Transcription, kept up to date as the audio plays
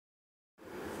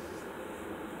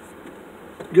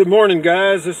Good morning,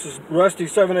 guys. This is Rusty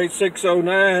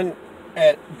 78609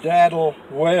 at Datil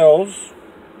Wells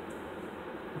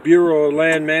Bureau of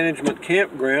Land Management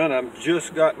campground. I've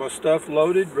just got my stuff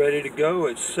loaded, ready to go.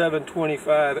 It's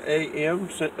 7:25 a.m.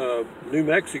 New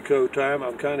Mexico time.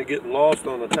 I'm kind of getting lost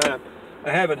on the time.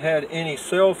 I haven't had any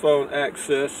cell phone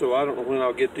access, so I don't know when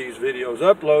I'll get these videos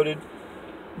uploaded.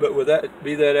 But with that,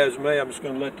 be that as may, I'm just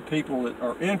going to let the people that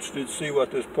are interested see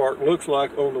what this park looks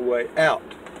like on the way out.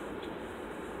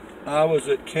 I was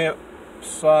at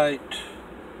campsite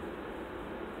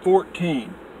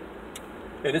 14,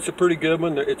 and it's a pretty good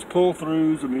one. It's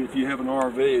pull-throughs. I mean, if you have an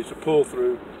RV, it's a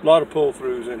pull-through. A lot of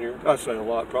pull-throughs in here. I say a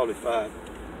lot, probably 5.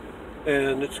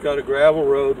 And it's got a gravel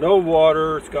road, no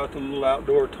water. It's got the little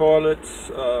outdoor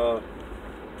toilets.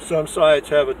 Some sites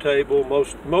have a table.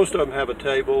 Most of them have a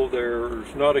table.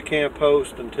 There's not a camp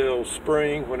host until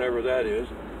spring, whenever that is.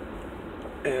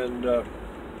 And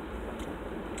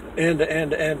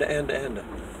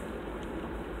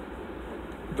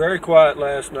very quiet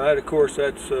last night. Of course,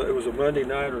 that's it was a Monday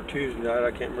night or Tuesday night.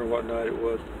 I can't remember what night it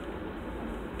was.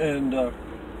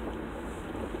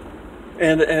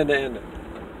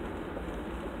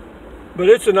 But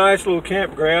it's a nice little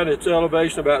campground. It's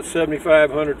elevation about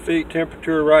 7,500 feet.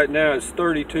 Temperature right now is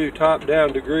 32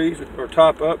 top-down degrees, or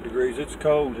top-up degrees. It's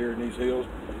cold here in these hills.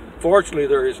 Fortunately,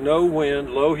 there is no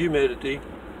wind, low humidity,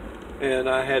 and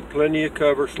I had plenty of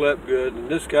cover, slept good. And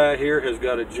this guy here has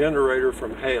got a generator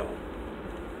from hell.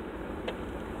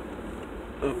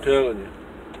 I'm telling you.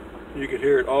 You could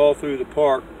hear it all through the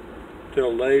park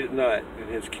till late at night.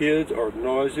 And his kids are the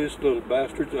noisiest little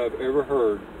bastards I've ever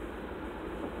heard.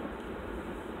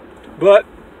 But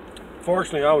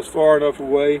fortunately, I was far enough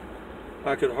away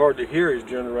I could hardly hear his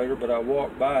generator, but I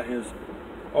walked by his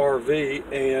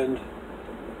RV and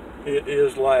it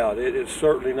is loud. It is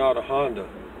certainly not a Honda.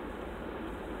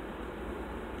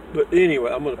 But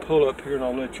anyway, I'm going to pull up here and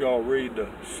I'll let y'all read the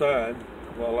sign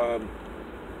while I'm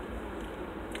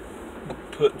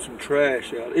putting some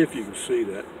trash out, if you can see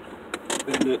that.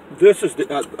 And this is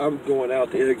I'm going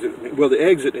out the exit, well, the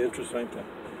exit entrance, same thing.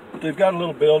 But they've got a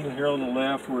little building here on the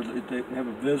left where they have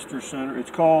a visitor center.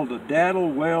 It's called the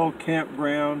Datil Wells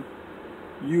Campground,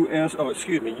 U.S.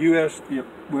 U.S.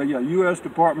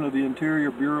 Department of the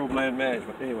Interior, Bureau of Land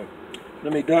Management. Anyway,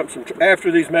 let me dump some.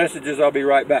 After these messages, I'll be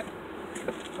right back.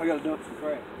 I got to dump some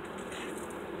trash.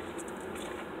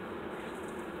 I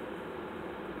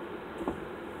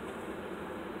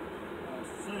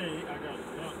got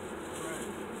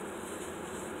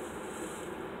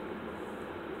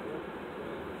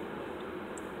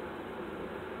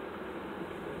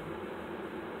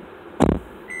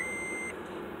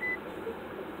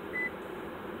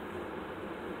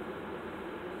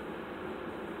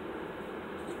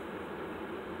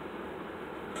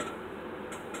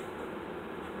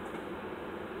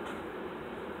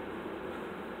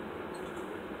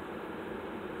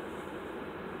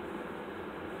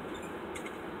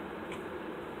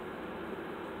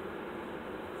dump some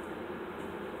trash.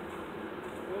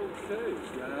 Okay,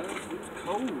 guys, it's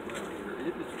cold out here.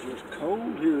 It is just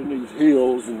cold here in these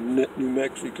hills in New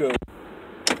Mexico.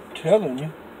 I'm telling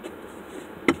you.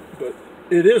 But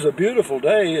it is a beautiful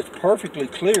day. It's perfectly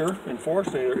clear.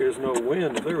 Unfortunately, there is no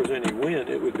wind. If there was any wind,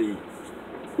 it would be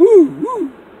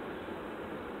woo.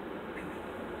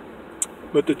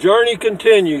 But the journey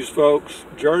continues, folks.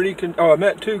 I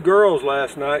met 2 girls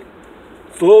last night,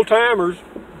 full-timers.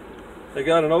 They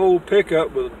got an old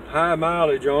pickup with high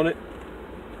mileage on it.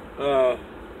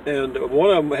 And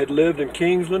one of them had lived in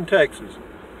Kingsland, Texas.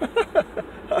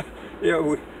 Yeah,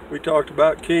 we talked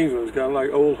about Kingsland. It's kind of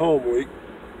like old home week.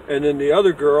 And then the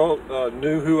other girl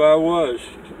knew who I was.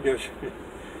 She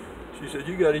said,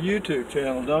 "You got a YouTube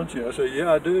channel, don't you?" I said,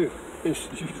 "Yeah, I do."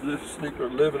 She's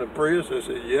living in Prius. I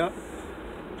said, "Yeah."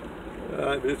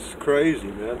 It's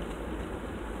crazy, man.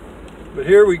 But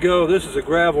here we go. This is a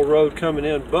gravel road coming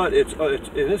in, but it's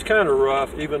kind of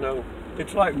rough, even though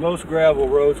it's like most gravel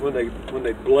roads. When they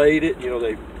blade it, you know,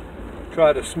 they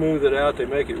try to smooth it out, they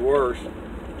make it worse.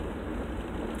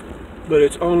 But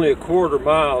it's only a quarter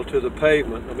mile to the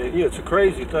pavement. I mean, you know, it's a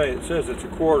crazy thing. It says it's a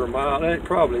quarter mile, and it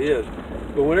probably is.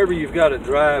 But whenever you've got to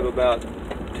drive about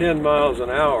 10 miles an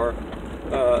hour,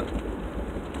 a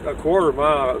quarter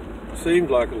mile seems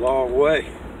like a long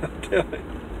way. I'm telling you.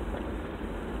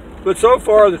 But so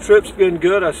far, the trip's been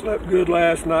good. I slept good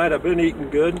last night. I've been eating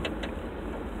good.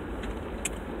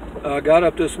 I got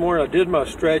up this morning. I did my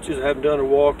stretches. I haven't done a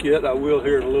walk yet. I will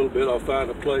here in a little bit. I'll find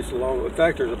a place along. In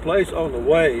fact, there's a place on the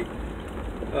way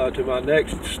to my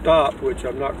next stop, which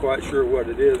I'm not quite sure what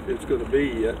it's going to be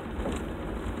yet.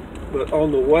 But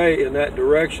on the way in that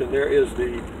direction, there is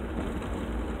the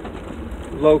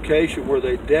location where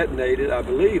they detonated, I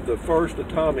believe, the first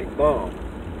atomic bomb.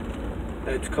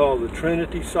 It's called the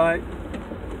Trinity site,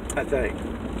 I think.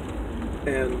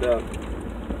 And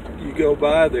you go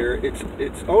by there.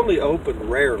 It's only open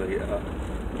rarely,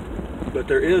 but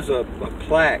there is a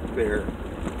plaque there,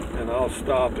 and I'll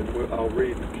stop and I'll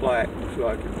read the plaque so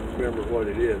I can remember what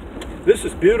it is. This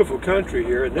is beautiful country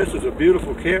here, and this is a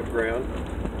beautiful campground.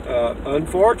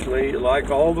 Unfortunately, like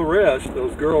all the rest,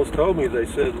 those girls told me, they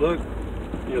said, look,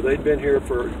 you know, they'd been here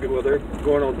for, well, they're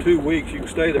going on 2 weeks. You can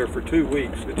stay there for 2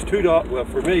 weeks. It's $2, well,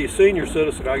 for me, senior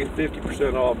citizen, I get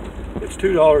 50% off. It's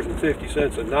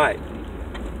 $2.50 a night.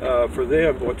 For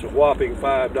them, it's a whopping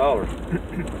 $5.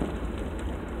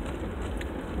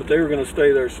 But they were going to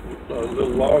stay there a little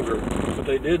longer. But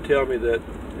they did tell me that,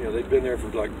 you know, they'd been there for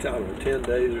like, I don't know, 10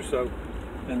 days or so.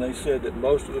 And they said that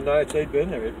most of the nights they'd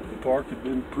been there, the park had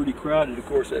been pretty crowded. Of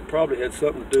course, that probably had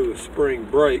something to do with spring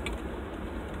break.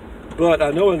 But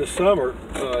I know in the summer,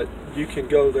 you can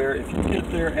go there. If you get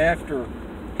there after,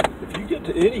 if you get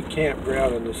to any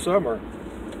campground in the summer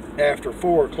after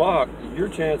 4 o'clock, your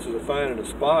chances of finding a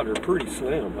spot are pretty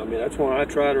slim. I mean, that's why I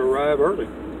try to arrive early.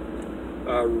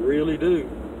 I really do.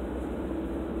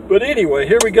 But anyway,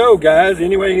 here we go, guys.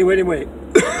 Anyway.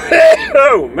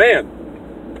 Oh, man.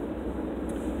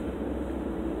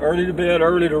 Early to bed,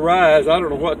 early to rise. I don't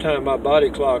know what time my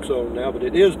body clock's on now, but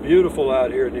it is beautiful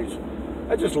out here. And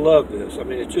I just love this. I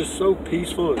mean, it's just so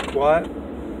peaceful and quiet.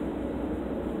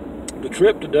 The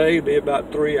trip today will be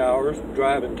about 3 hours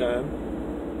driving time.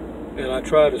 And I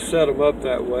try to set them up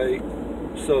that way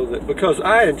so that, because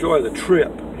I enjoy the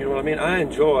trip. You know what I mean? I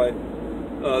enjoy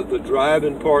the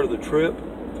driving part of the trip.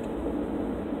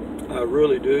 I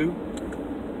really do.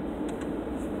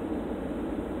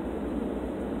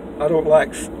 I don't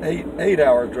like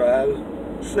 8-hour drives.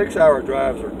 6-hour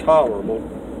drives are tolerable.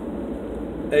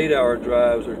 8-hour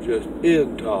drives are just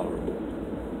intolerable.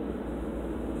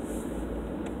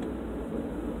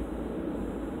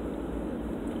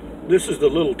 This is the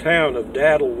little town of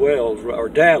Datil Wells, or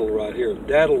Datil right here.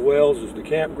 Datil Wells is the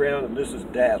campground, and this is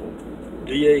Datil,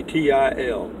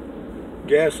 D-A-T-I-L.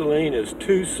 Gasoline is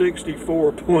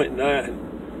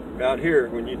 $2.64.9. Out here,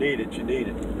 when you need it, you need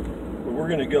it. But we're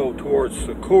going to go towards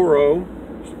Socorro.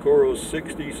 Socorro's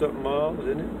 60-something miles,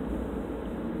 isn't it?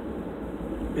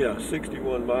 Yeah,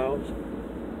 61 miles.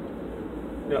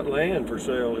 Got land for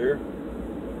sale here.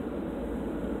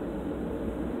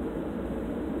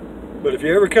 But if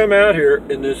you ever come out here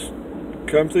and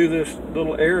come through this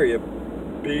little area,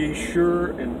 be sure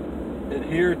and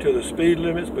adhere to the speed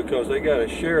limits, because they got a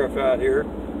sheriff out here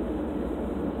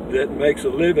that makes a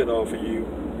living off of you.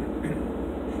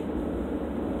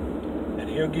 And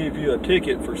he'll give you a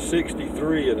ticket for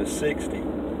 63 and a 60.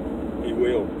 He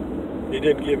will. He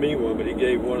didn't give me one, but he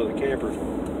gave one of the campers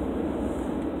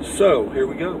one. So, here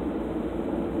we go.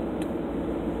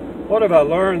 What have I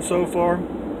learned so far?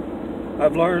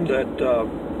 I've learned that,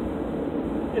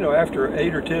 you know, after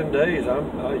 8 or 10 days,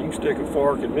 you can stick a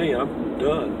fork in me, I'm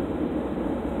done.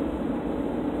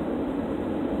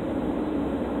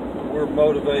 We're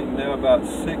motivating now about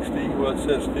 60, well, it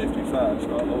says 55,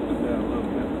 so I'll hold it down a little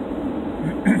bit.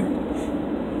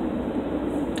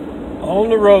 On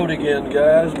the road again,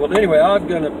 guys. Well, anyway, I'm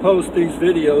going to post these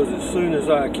videos as soon as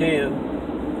I can.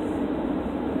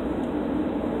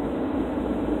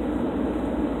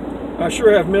 I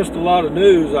sure have missed a lot of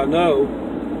news, I know.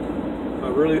 I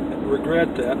really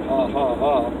regret that. Ha ha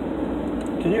ha.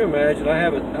 Can you imagine? I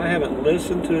haven't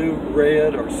listened to,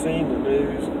 read, or seen the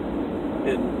news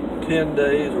in 10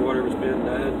 days or whatever it's been,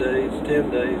 9 days,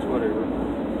 10 days, whatever.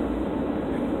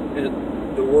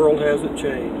 And the world hasn't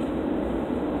changed.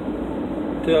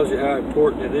 It tells you how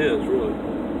important it is, really.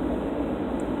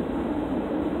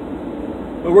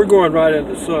 But we're going right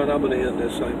into the sun. I'm going to end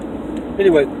this thing.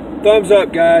 Anyway, thumbs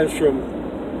up, guys, from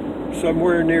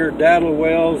somewhere near Datil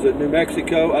Wells in New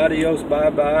Mexico. Adios,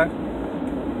 bye-bye.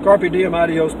 Carpe diem,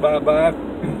 adios, bye-bye.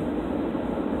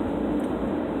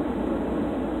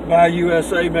 Buy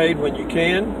USA made when you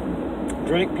can.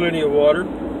 Drink plenty of water.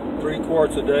 3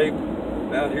 quarts a day.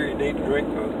 Out here you need to drink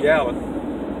a gallon.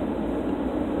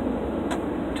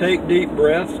 Take deep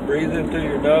breaths. Breathe in through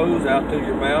your nose, out through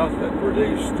your mouth. That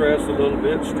relieves stress a little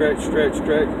bit. Stretch, stretch,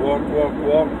 stretch. Walk, walk,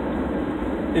 walk.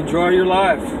 Enjoy your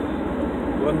life,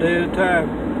 one day at a time,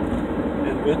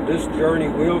 and this journey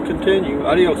will continue.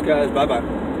 Adios, guys. Bye-bye.